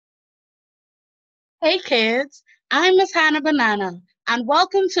Hey kids, I'm Miss Hannah Banana, and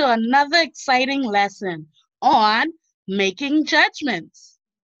welcome to another exciting lesson on making judgments.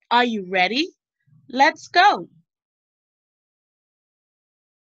 Are you ready? Let's go.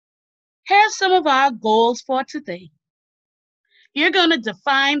 Here's some of our goals for today. You're going to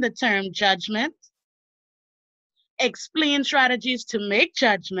define the term judgment, explain strategies to make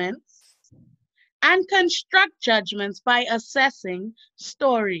judgments, and construct judgments by assessing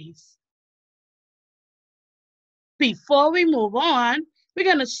stories. Before we move on, we're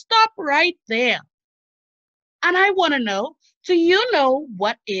going to stop right there. And I want to know, do you know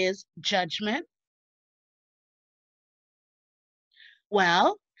what is judgment?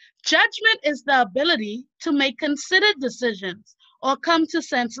 Well, judgment is the ability to make considered decisions or come to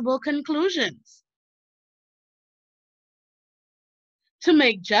sensible conclusions. To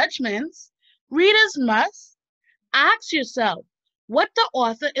make judgments, readers must ask yourself what the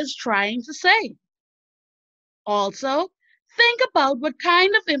author is trying to say. Also, think about what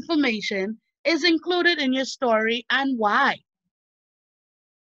kind of information is included in your story and why.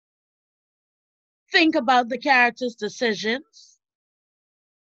 Think about the character's decisions.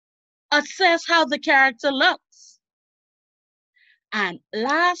 Assess how the character looks. And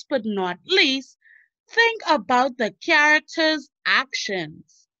last but not least, think about the character's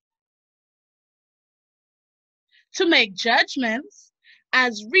actions. To make judgments,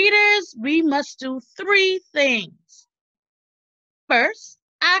 as readers, we must do three things. First,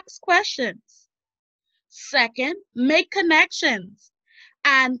 ask questions. Second, make connections.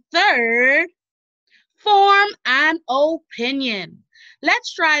 And third, form an opinion.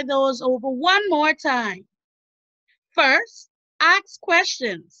 Let's try those over one more time. First, ask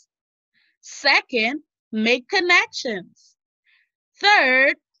questions. Second, make connections.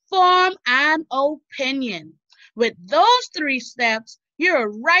 Third, form an opinion. With those three steps,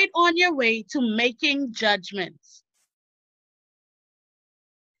 you're right on your way to making judgments.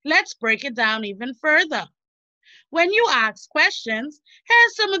 Let's break it down even further. When you ask questions,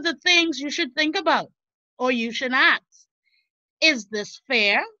 here's some of the things you should think about, or you should ask. Is this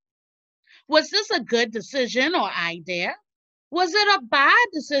fair? Was this a good decision or idea? Was it a bad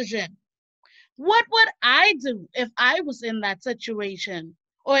decision? What would I do if I was in that situation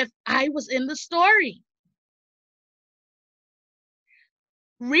or if I was in the story?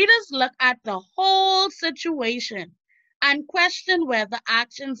 Readers look at the whole situation and question whether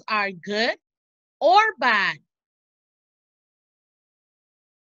actions are good or bad.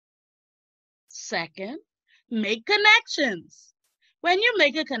 Second, make connections. When you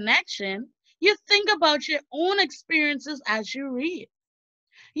make a connection, you think about your own experiences as you read.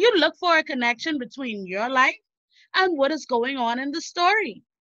 You look for a connection between your life and what is going on in the story.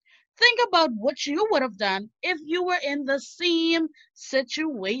 Think about what you would have done if you were in the same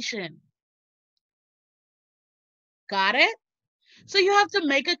situation. Got it? So you have to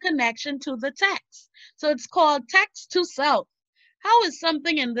make a connection to the text. So it's called text to self. How is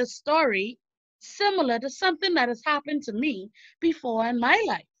something in this story similar to something that has happened to me before in my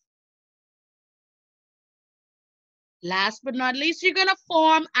life? Last but not least, you're going to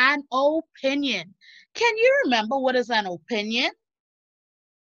form an opinion. Can you remember what is an opinion?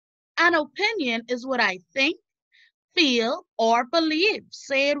 An opinion is what I think, feel, or believe.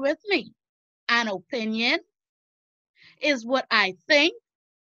 Say it with me. An opinion is what I think,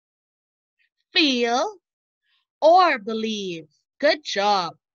 feel, or believe. Good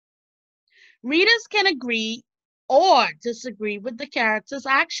job. Readers can agree or disagree with the character's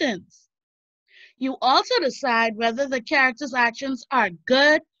actions. You also decide whether the character's actions are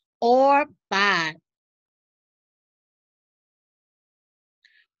good or bad.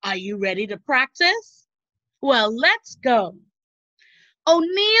 Are you ready to practice? Well, let's go.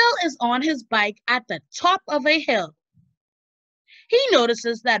 O'Neill is on his bike at the top of a hill. He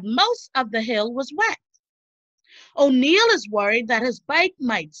notices that most of the hill was wet. O'Neill is worried that his bike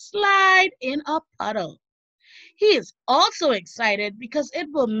might slide in a puddle. He is also excited because it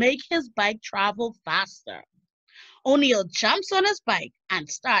will make his bike travel faster. O'Neill jumps on his bike and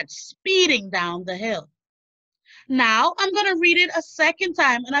starts speeding down the hill. Now I'm going to read it a second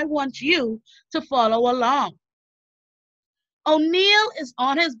time and I want you to follow along. O'Neill is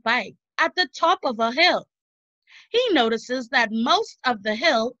on his bike at the top of a hill. He notices that most of the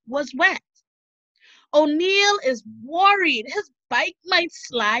hill was wet. O'Neill is worried his bike might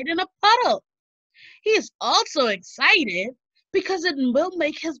slide in a puddle. He is also excited because it will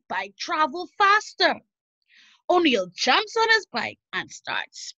make his bike travel faster. O'Neill jumps on his bike and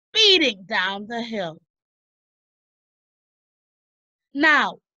starts speeding down the hill.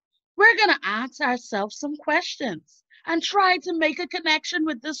 Now, we're going to ask ourselves some questions and try to make a connection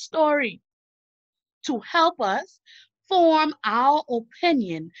with this story. to help us form our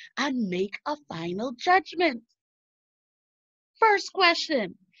opinion and make a final judgment. First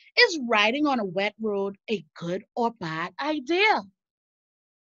question, is riding on a wet road a good or bad idea?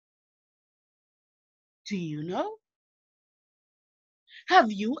 Do you know?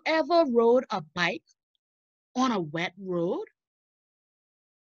 Have you ever rode a bike on a wet road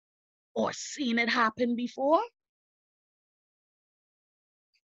or seen it happen before?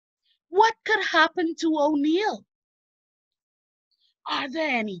 What could happen to O'Neill? Are there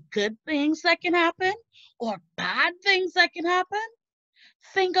any good things that can happen or bad things that can happen?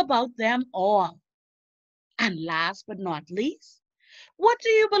 Think about them all. And last but not least, what do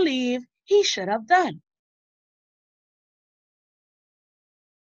you believe he should have done?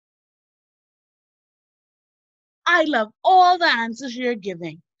 I love all the answers you're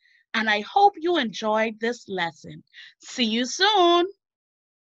giving, and I hope you enjoyed this lesson. See you soon.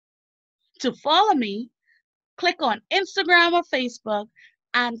 To follow me, click on Instagram or Facebook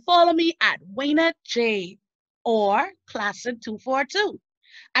and follow me at Waynette J or Classic 242.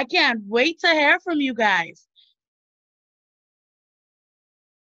 I can't wait to hear from you guys.